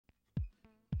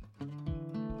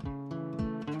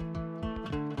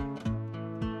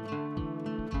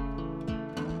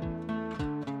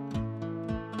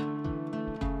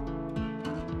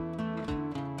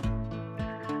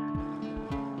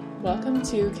Welcome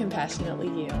to Compassionately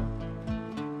You.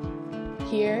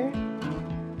 Here,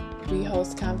 we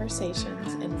host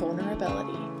conversations in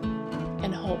vulnerability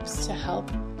in hopes to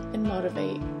help and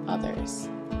motivate others.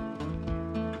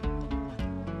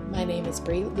 My name is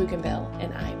Bree Luganville,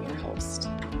 and I'm your host.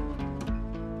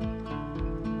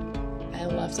 I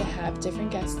love to have different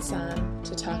guests on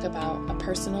to talk about a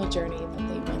personal journey that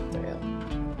they went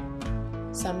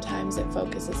through. Sometimes it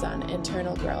focuses on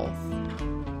internal growth.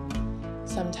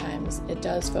 Sometimes it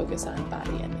does focus on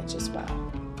body image as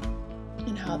well,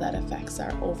 and how that affects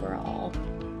our overall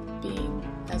being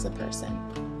as a person.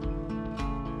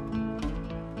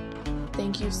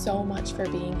 Thank you so much for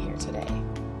being here today.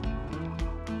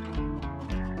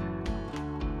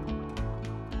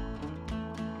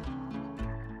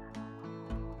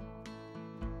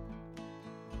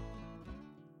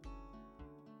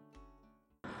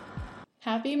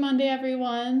 Happy Monday,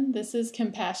 everyone. This is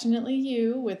Compassionately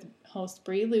You with host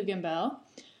Bree Luganville.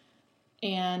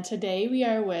 And today we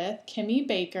are with Kimi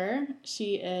Baker.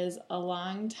 She is a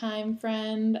longtime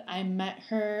friend. I met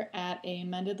her at a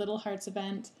Mended Little Hearts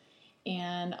event,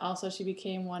 and also she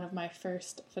became one of my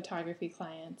first photography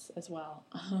clients as well.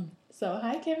 So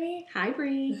hi, Kimi. Hi,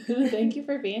 Bree. Thank you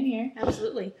for being here.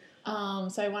 Absolutely.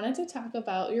 So I wanted to talk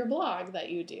about your blog that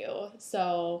you do.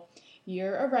 So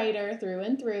you're a writer through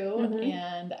and through,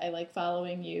 and I like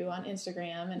following you on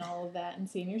Instagram and all of that and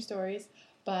seeing your stories.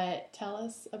 But tell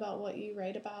us about what you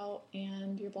write about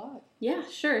and your blog. Yeah,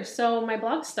 sure. So my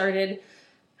blog started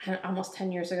almost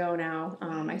 10 years ago now.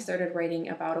 I started writing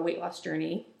about a weight loss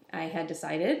journey. I had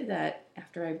decided that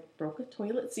after I broke a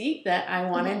toilet seat that I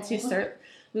wanted to start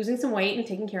losing some weight and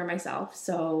taking care of myself.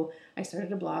 So I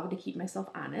started a blog to keep myself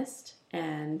honest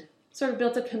and sort of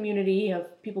built a community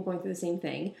of people going through the same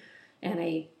thing. And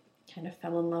I kind of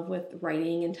fell in love with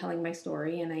writing and telling my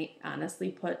story, and I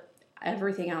honestly put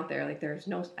everything out there. Like I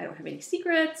don't have any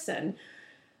secrets, and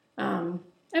I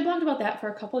blogged about that for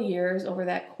a couple years. Over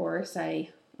that course,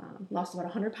 I lost about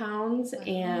 100 pounds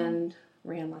and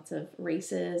ran lots of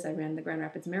races. I ran the Grand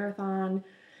Rapids Marathon,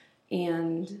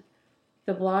 and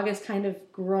the blog has kind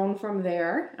of grown from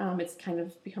there. It's kind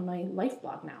of become my life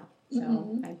blog now.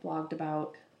 So I blogged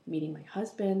about meeting my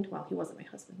husband. Well, he wasn't my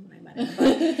husband when I met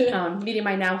him, but meeting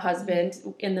my now husband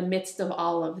in the midst of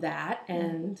all of that,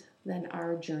 and then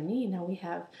our journey. Now we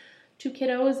have 2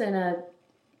 kiddos and a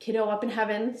kiddo up in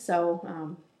heaven.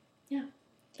 So, yeah,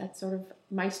 that's sort of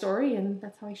my story, and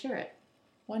that's how I share it.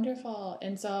 Wonderful.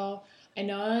 And so I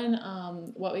know in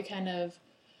what we kind of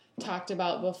talked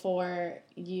about before,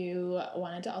 you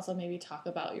wanted to also maybe talk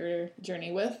about your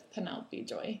journey with Penelope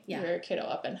Joy, your kiddo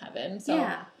up in heaven. So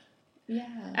yeah,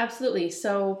 absolutely.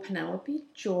 So Penelope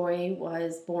Joy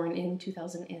was born in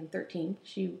 2013.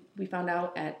 We found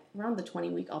out at around the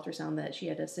 20-week ultrasound that she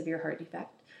had a severe heart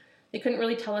defect. They couldn't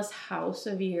really tell us how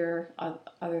severe,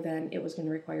 other than it was going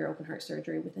to require open heart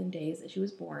surgery within days that she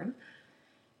was born.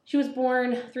 She was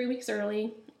born 3 weeks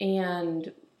early,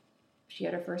 and she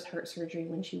had her first heart surgery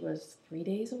when she was 4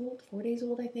 days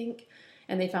old, I think.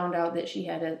 And they found out that she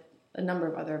had a number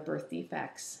of other birth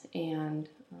defects, and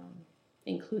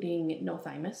including no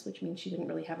thymus, which means she didn't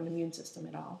really have an immune system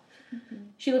at all.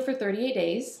 She lived for 38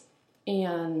 days,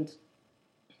 and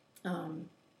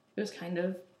it was kind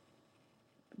of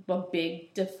a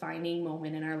big defining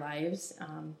moment in our lives,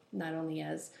 not only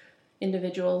as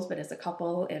individuals, but as a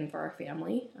couple and for our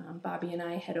family. Bobby and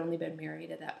I had only been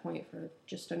married at that point for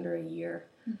just under a year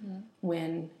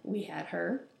when we had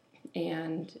her,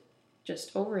 and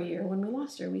just over a year when we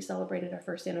lost her. We celebrated our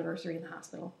first anniversary in the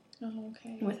hospital. Oh,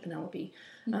 okay. With Penelope.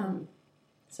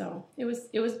 So it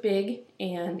was big,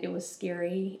 and it was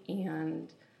scary,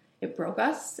 and it broke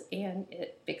us, and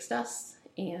it fixed us,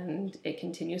 and it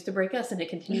continues to break us, and it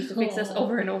continues to fix us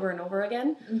over and over and over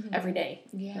again every day.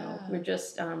 Yeah. So we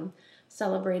just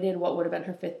celebrated what would have been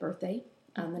her 5th birthday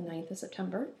on the 9th of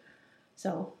September.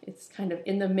 So it's kind of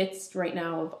in the midst right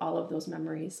now of all of those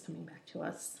memories coming back to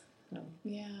us.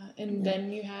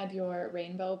 Then you had your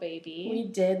rainbow baby. We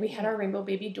did. We had our rainbow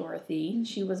baby, Dorothy.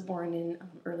 She was born in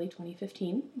early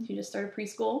 2015. She just started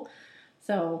preschool.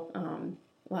 So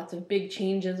lots of big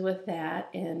changes with that.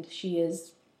 And she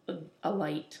is a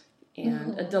light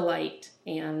and a delight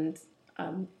and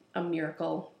a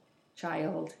miracle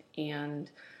child.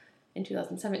 And in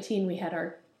 2017, we had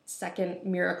our second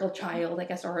miracle child, I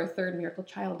guess, or our third miracle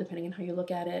child, depending on how you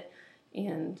look at it.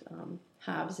 And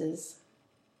Hobbs is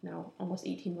now almost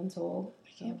 18 months old. I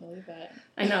can't believe it.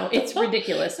 I know. It's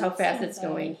ridiculous how fast it's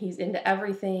going. He's into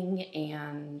everything,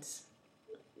 and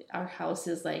our house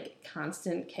is like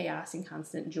constant chaos and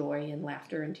constant joy and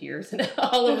laughter and tears and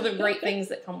all of the great things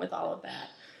that come with all of that.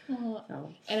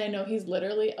 And I know he's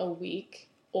literally a week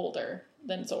older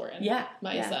than Soren. Yeah.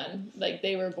 My son. Like,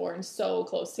 they were born so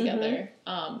close together.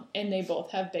 And they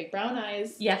both have big brown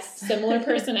eyes. Yes. Similar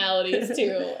personalities,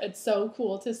 too. It's so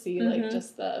cool to see, like,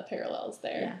 just the parallels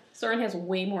there. Yeah. Soren has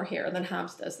way more hair than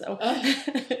Hobbs does, though.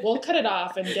 We'll cut it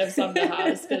off and give some to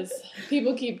Hobbs, because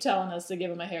people keep telling us to give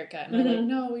him a haircut. And we're like,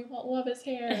 no, we won't love his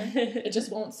hair. It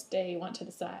just won't stay one to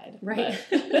the side. Right.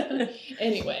 But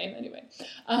anyway.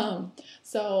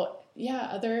 So,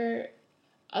 yeah,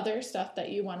 other stuff that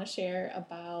you want to share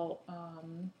about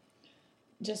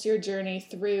just your journey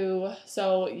through.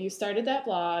 So you started that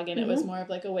blog, and it was more of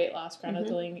like a weight loss,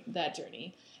 chronicling that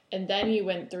journey. And then you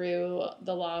went through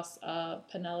the loss of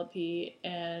Penelope,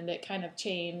 and it kind of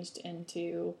changed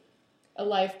into a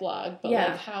life blog. But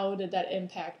like, how did that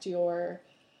impact your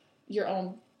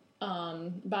own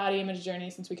body image journey,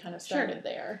 since we kind of started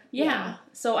there? Yeah.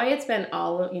 So I had spent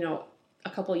a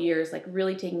couple years, like,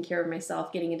 really taking care of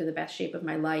myself, getting into the best shape of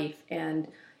my life. And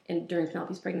during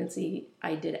Penelope's pregnancy,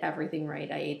 I did everything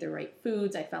right. I ate the right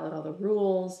foods. I followed all the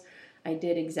rules.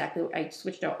 I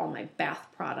switched out all my bath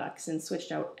products and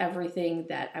switched out everything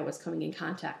that I was coming in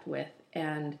contact with.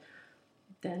 And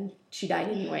then she died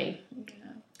anyway. Yeah.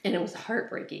 And it was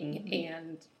heartbreaking.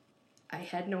 And I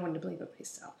had no one to blame but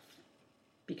myself,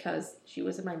 because she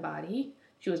was in my body.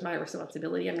 She was my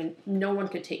responsibility. I mean, no one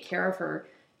could take care of her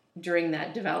during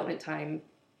that development time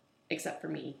except for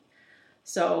me.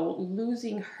 So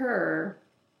losing her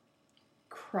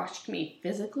crushed me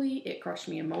physically. It crushed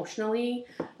me emotionally.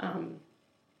 And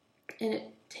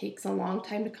it takes a long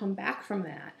time to come back from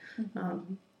that.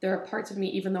 There are parts of me,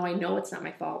 even though I know it's not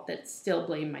my fault, that still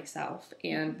blame myself.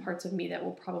 And parts of me that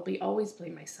will probably always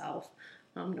blame myself,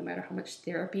 no matter how much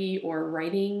therapy or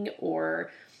writing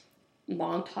or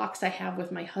long talks I have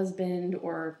with my husband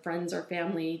or friends or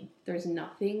family. There's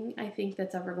nothing, I think,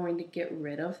 that's ever going to get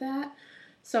rid of that.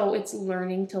 So it's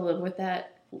learning to live with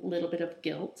that little bit of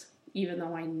guilt, even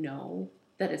though I know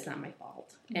that it's not my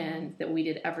fault and that we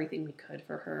did everything we could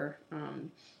for her.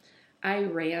 I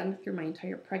ran through my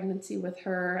entire pregnancy with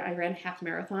her. I ran half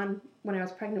marathon when I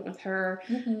was pregnant with her.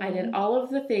 I did all of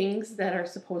the things that are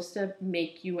supposed to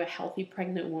make you a healthy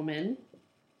pregnant woman.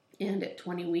 And at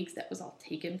 20 weeks, that was all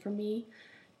taken from me.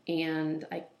 And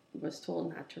I was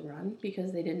told not to run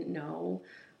because they didn't know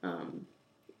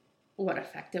what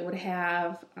effect it would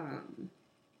have.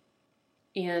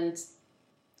 And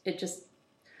it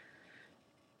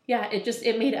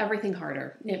made everything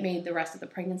harder. It made the rest of the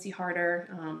pregnancy harder.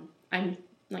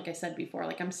 Like I said before,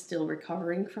 like, I'm still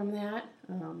recovering from that.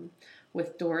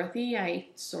 With Dorothy, I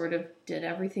sort of did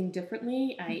everything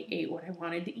differently. I ate what I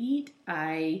wanted to eat.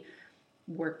 I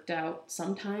worked out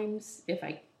sometimes if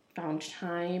I found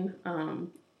time.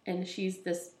 And she's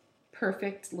this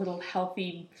perfect little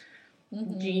healthy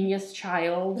genius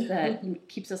child that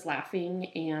keeps us laughing.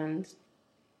 And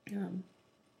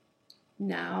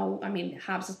now, I mean,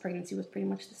 Hobbs's pregnancy was pretty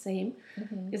much the same,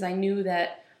 because I knew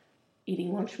that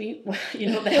eating lunch meat,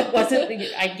 that wasn't,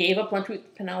 I gave up lunch meat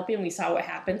with Penelope and we saw what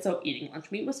happened. So eating lunch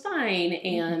meat was fine.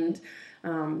 And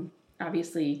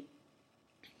obviously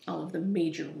all of the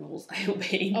major rules I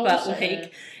obeyed, but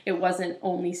like, it wasn't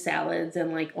only salads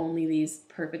and like only these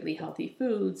perfectly healthy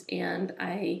foods. And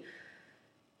I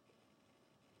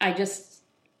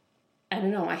don't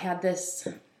know, I had this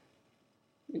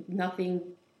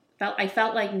I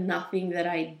felt like nothing that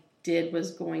I did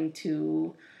was going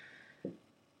to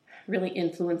really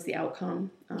influence the outcome.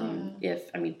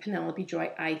 Penelope Joy,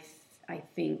 I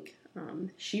think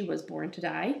she was born to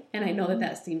die. And I know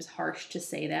that seems harsh to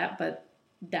say that, but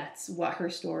that's what her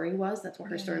story was. That's what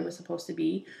her story was supposed to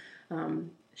be.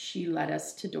 She led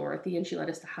us to Dorothy, and she led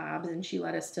us to Hobbs, and she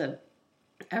led us to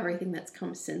everything that's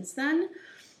come since then.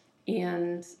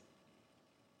 And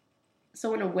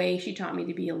so in a way, she taught me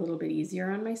to be a little bit easier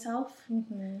on myself.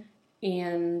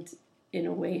 And in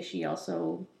a way, she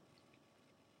also,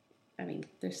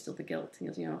 there's still the guilt,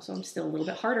 so I'm still a little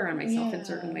bit harder on myself in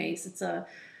certain ways.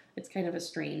 It's kind of a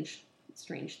strange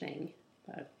thing.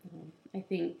 But I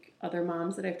think other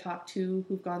moms that I've talked to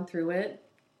who've gone through it,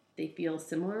 they feel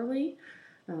similarly.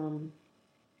 She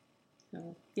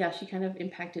kind of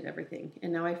impacted everything.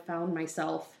 And now I found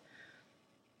myself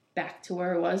back to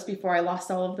where I was before I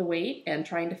lost all of the weight, and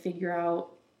trying to figure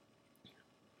out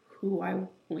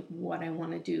what I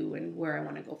want to do and where I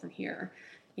want to go from here.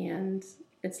 And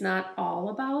it's not all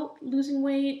about losing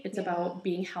weight. It's about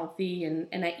being healthy. And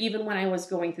even when I was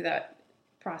going through that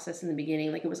process in the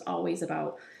beginning, like, it was always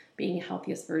about being the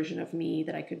healthiest version of me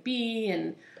that I could be.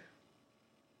 And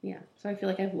so I feel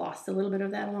like I've lost a little bit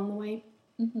of that along the way.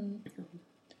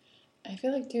 I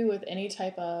feel like too, with any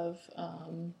type of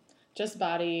just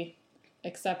body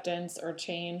acceptance or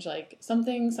change. Like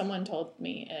something someone told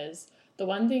me is the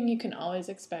one thing you can always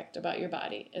expect about your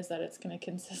body is that it's going to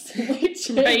consistently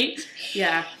change. Right?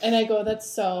 Yeah. And I go,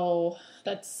 that's so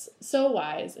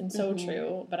wise and so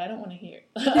true, but I don't want to hear.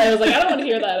 I was like, I don't want to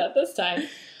hear that at this time.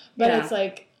 But it's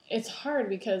like, it's hard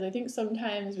because I think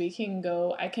sometimes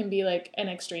I can be like an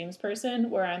extremes person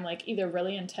where I'm like either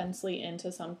really intensely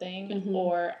into something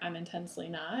or I'm intensely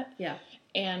not. Yeah.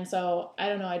 And so I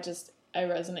don't know, I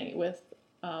resonate with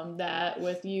that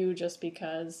with you just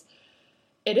because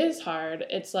it is hard.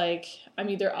 It's like I'm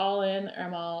either all in or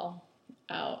I'm all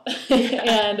out.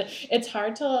 And it's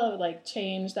hard to like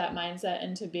change that mindset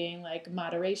into being like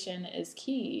moderation is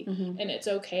key. And it's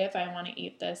okay if I want to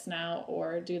eat this now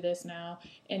or do this now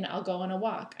and I'll go on a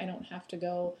walk. I don't have to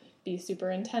go be super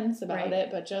intense about it,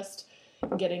 but just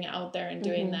getting out there and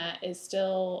doing that is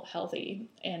still healthy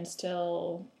and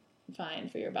still fine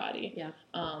for your body. Yeah.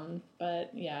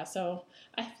 But yeah, so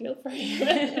I feel for you.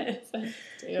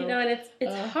 You know, and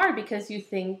it's hard because you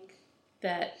think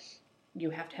that you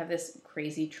have to have this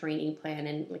crazy training plan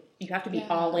and like you have to be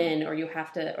all in or you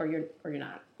have to or you're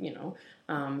not, you know.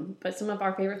 But some of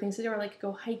our favorite things to do are like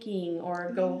go hiking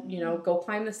or go, you know, go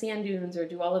climb the sand dunes or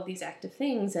do all of these active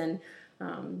things, and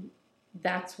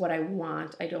that's what I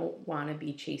want. I don't want to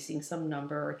be chasing some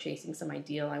number or chasing some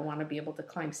ideal. I want to be able to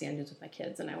climb sand dunes with my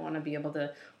kids, and I want to be able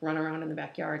to run around in the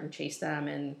backyard and chase them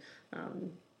and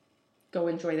go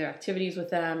enjoy their activities with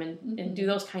them and do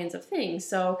those kinds of things.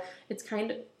 So it's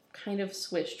kind of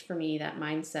switched for me, that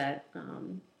mindset,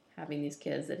 having these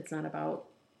kids, that it's not about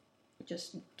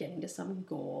just getting to some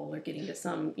goal or getting to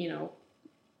some, you know,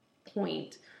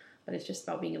 point, but it's just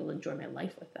about being able to enjoy my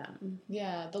life with them.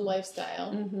 Yeah, the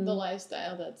lifestyle. The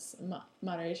lifestyle that's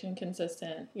moderation,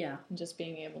 consistent. Yeah. And just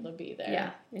being able to be there. Yeah,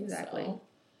 exactly. So,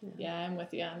 yeah, I'm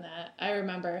with you on that. I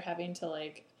remember having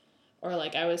to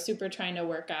I was super trying to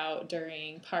work out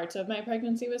during parts of my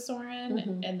pregnancy with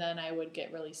Soren, and then I would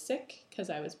get really sick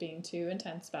because I was being too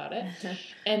intense about it.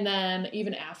 And then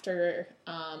even after,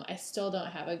 I still don't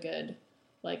have a good,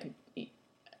 like,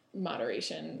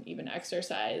 moderation, even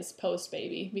exercise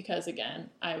post-baby, because again,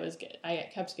 I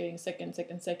kept getting sick and sick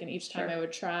and sick, and each time I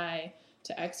would try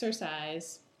to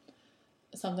exercise,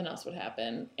 something else would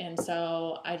happen. And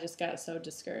so I just got so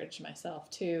discouraged myself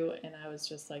too, and I was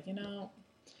just like, you know,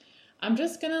 I'm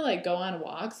just gonna like go on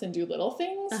walks and do little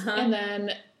things, and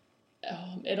then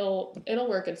it'll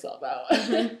work itself out.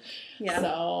 Yeah.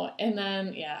 So, and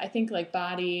then I think like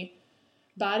body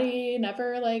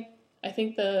never like. I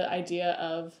think the idea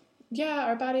of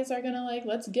our bodies are gonna like,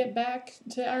 let's get back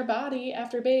to our body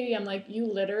after baby. I'm like, you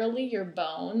literally, your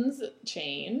bones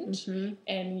change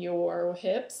and your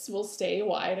hips will stay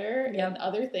wider and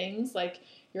other things like.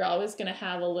 You're always going to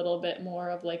have a little bit more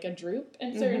of like a droop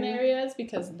in certain areas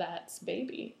because that's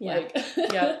baby. Yeah. Like,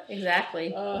 yeah,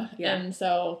 exactly. And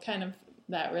so kind of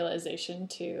that realization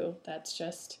too, that's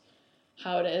just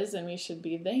how it is. And we should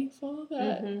be thankful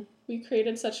that we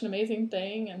created such an amazing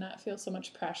thing and not feel so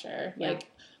much pressure, like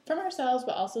from ourselves,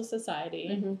 but also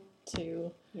society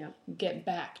to get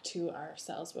back to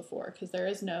ourselves before. Because there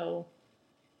is no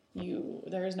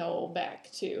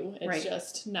back to. It's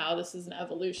just now this is an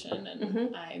evolution,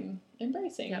 and I'm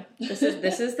embracing. Yeah. This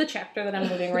is the chapter that I'm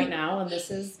living right now, and this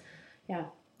is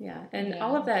and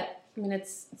all of that. I mean,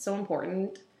 it's so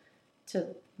important to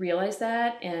realize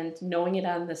that, and knowing it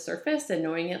on the surface and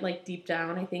knowing it like deep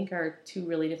down, I think are two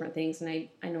really different things. And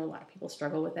I know a lot of people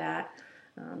struggle with that,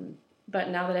 but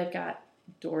now that I've got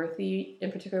Dorothy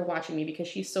in particular watching me, because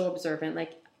she's so observant,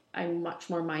 like. I'm much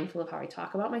more mindful of how I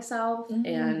talk about myself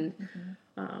and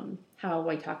how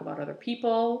I talk about other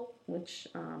people, which,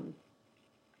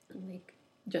 like,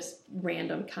 just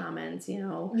random comments, you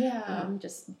know? Yeah.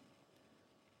 Just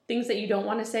things that you don't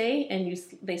want to say, and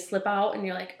they slip out, and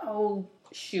you're like, oh,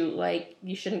 shoot, like,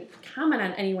 you shouldn't comment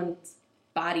on anyone's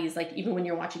bodies, like, even when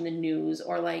you're watching the news,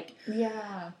 or, like,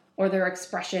 or their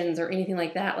expressions, or anything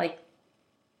like that. Like,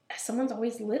 someone's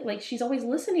always she's always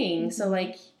listening, so,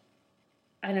 like,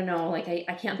 I don't know, like,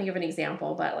 I can't think of an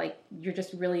example, but, like, you're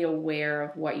just really aware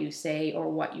of what you say or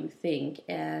what you think,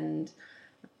 and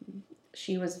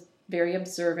she was very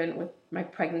observant with my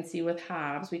pregnancy with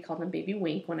Hobbs. We called him Baby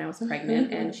Wink when I was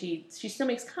pregnant, and she still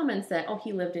makes comments that, oh,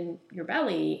 he lived in your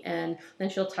belly, and then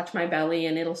she'll touch my belly,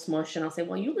 and it'll smush, and I'll say,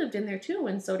 well, you lived in there, too,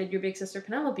 and so did your big sister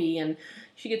Penelope, and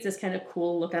she gets this kind of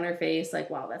cool look on her face,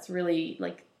 like, wow, that's really,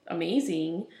 like,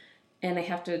 amazing, and I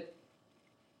have to...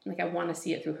 Like, I want to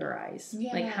see it through her eyes.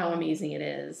 Like, how amazing it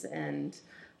is. And,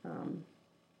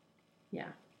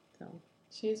 so.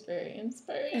 She's very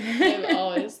inspiring. I've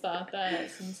always thought that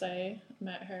since I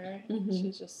met her. Mm-hmm.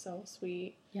 She's just so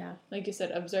sweet. Yeah. Like you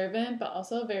said, observant, but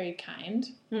also very kind.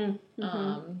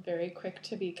 Mm-hmm. Very quick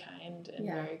to be kind and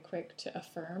Yeah. very quick to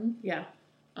affirm. Yeah.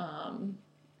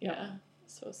 Yeah,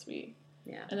 so sweet.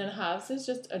 Yeah. And then Hobbs is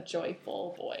just a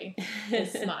joyful boy.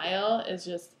 His smile is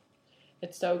just,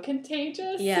 it's so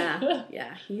contagious. Yeah.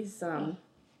 Yeah. He's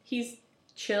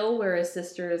chill, where his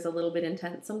sister is a little bit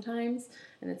intense sometimes,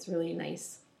 and it's really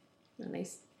nice. A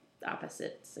nice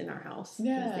opposites in our house.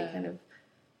 Yeah. They kind of,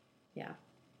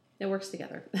 it works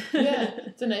together. Yeah,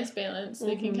 it's a nice balance.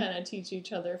 They can Mm-hmm. kind of teach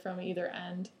each other from either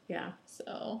end. Yeah.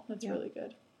 So that's really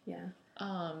good. Yeah.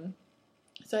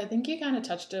 So I think you kind of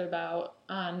touched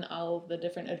on all of the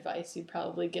different advice you'd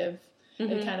probably give.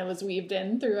 Mm-hmm. It kind of was weaved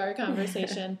in through our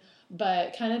conversation,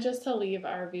 but kind of just to leave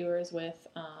our viewers with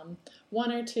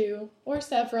one or two or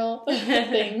several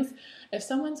things. If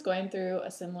someone's going through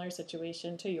a similar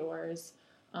situation to yours,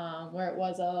 where it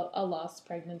was a lost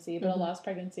pregnancy, but a lost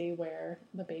pregnancy where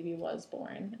the baby was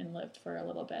born and lived for a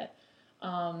little bit,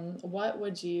 what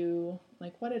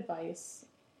advice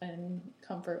and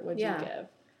comfort would you give?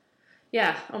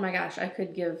 Yeah. Oh my gosh, I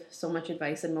could give so much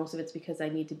advice, and most of it's because I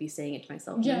need to be saying it to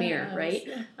myself in the mirror, right?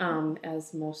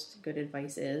 As most good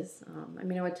advice is. I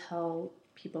would tell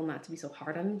people not to be so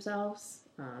hard on themselves,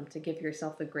 to give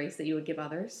yourself the grace that you would give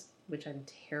others, which I'm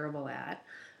terrible at.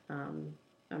 I'm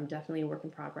definitely a work in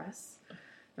progress.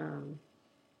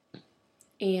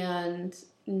 And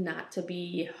not to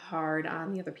be hard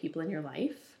on the other people in your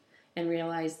life, and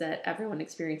realize that everyone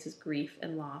experiences grief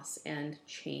and loss and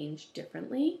change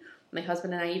differently. My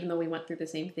husband and I, even though we went through the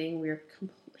same thing, we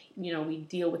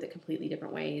deal with it completely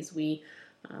different ways. We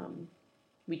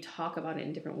talk about it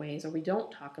in different ways, or we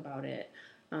don't talk about it,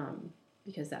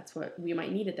 because that's what we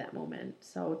might need at that moment.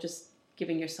 So just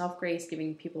giving yourself grace,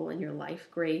 giving people in your life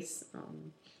grace.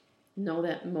 Know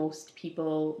that most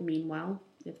people mean well.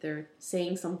 If they're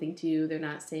saying something to you, they're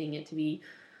not saying it to be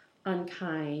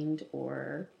unkind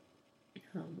or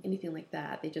anything like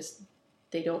that.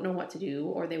 They don't know what to do,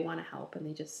 or they want to help,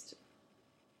 and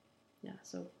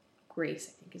so grace,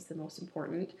 I think, is the most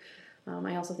important.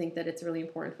 I also think that it's really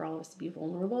important for all of us to be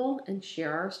vulnerable and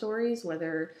share our stories,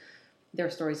 whether they're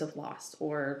stories of loss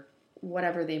or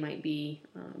whatever they might be,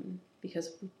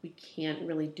 because we can't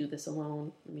really do this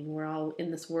alone. We're all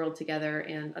in this world together,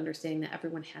 and understanding that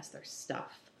everyone has their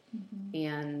stuff,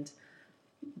 and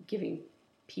giving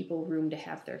people room to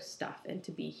have their stuff and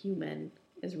to be human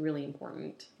is really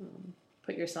important.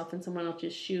 Put yourself in someone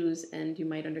else's shoes, and you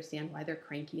might understand why they're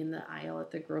cranky in the aisle at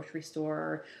the grocery store,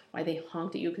 or why they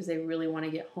honked at you because they really want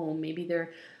to get home. Maybe they're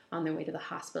on their way to the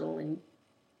hospital and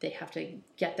they have to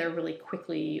get there really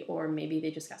quickly, or maybe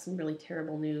they just got some really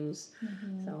terrible news.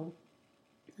 So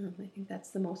I think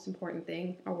that's the most important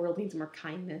thing. Our world needs more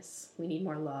kindness. We need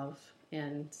more love,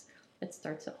 and it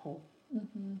starts at home.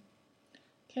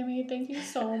 Kimmy, thank you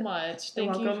so much. You're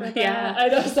Thank you welcome. for that. Yeah. I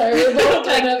know, sorry, we're both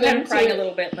I'm crying a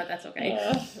little bit, but that's okay.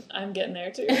 I'm getting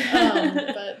there too.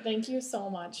 But thank you so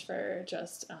much for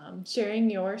just sharing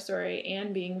your story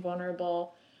and being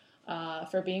vulnerable,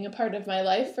 for being a part of my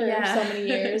life for so many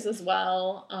years as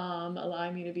well,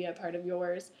 allowing me to be a part of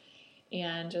yours,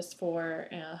 and just for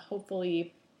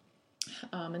hopefully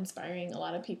inspiring a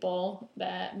lot of people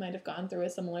that might have gone through a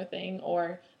similar thing,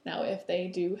 or now if they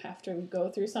do have to go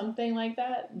through something like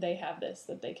that, they have this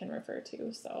that they can refer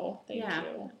to. So thank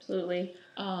you. Absolutely.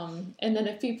 And then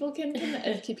if people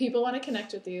want to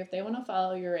connect with you, if they want to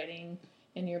follow your writing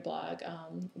in your blog,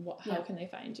 how can they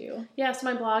find you? Yeah, so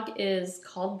my blog is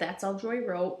called That's All Joy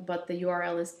Wrote, but the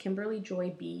URL is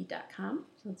KimberlyJoyB.com.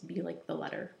 So it's B like the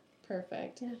letter.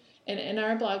 Perfect. Yeah. And in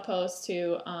our blog post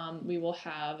too, we will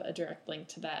have a direct link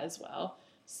to that as well.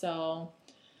 So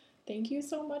thank you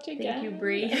so much again. Thank you,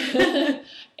 Bree.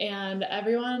 And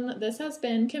everyone, this has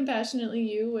been Compassionately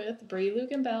You with Bree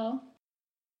Luganbell.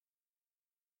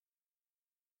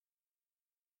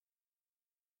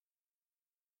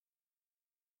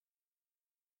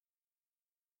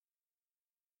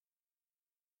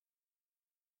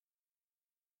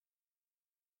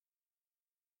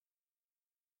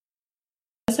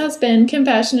 This has been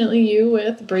Compassionately You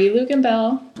with Bree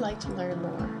Luganbell. If you'd like to learn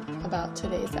more about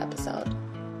today's episode,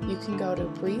 you can go to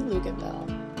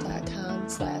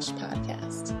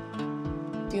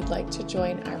breeluganbell.com/podcast. If you'd like to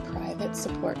join our private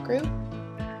support group,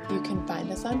 you can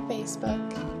find us on Facebook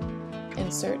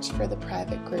and search for the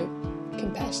private group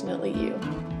Compassionately You.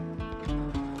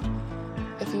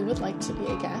 If you would like to be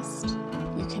a guest,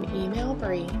 you can email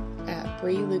Bree at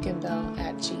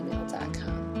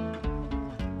breeluganbell@gmail.com.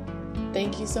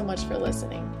 Thank you so much for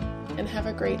listening, and have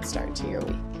a great start to your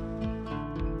week.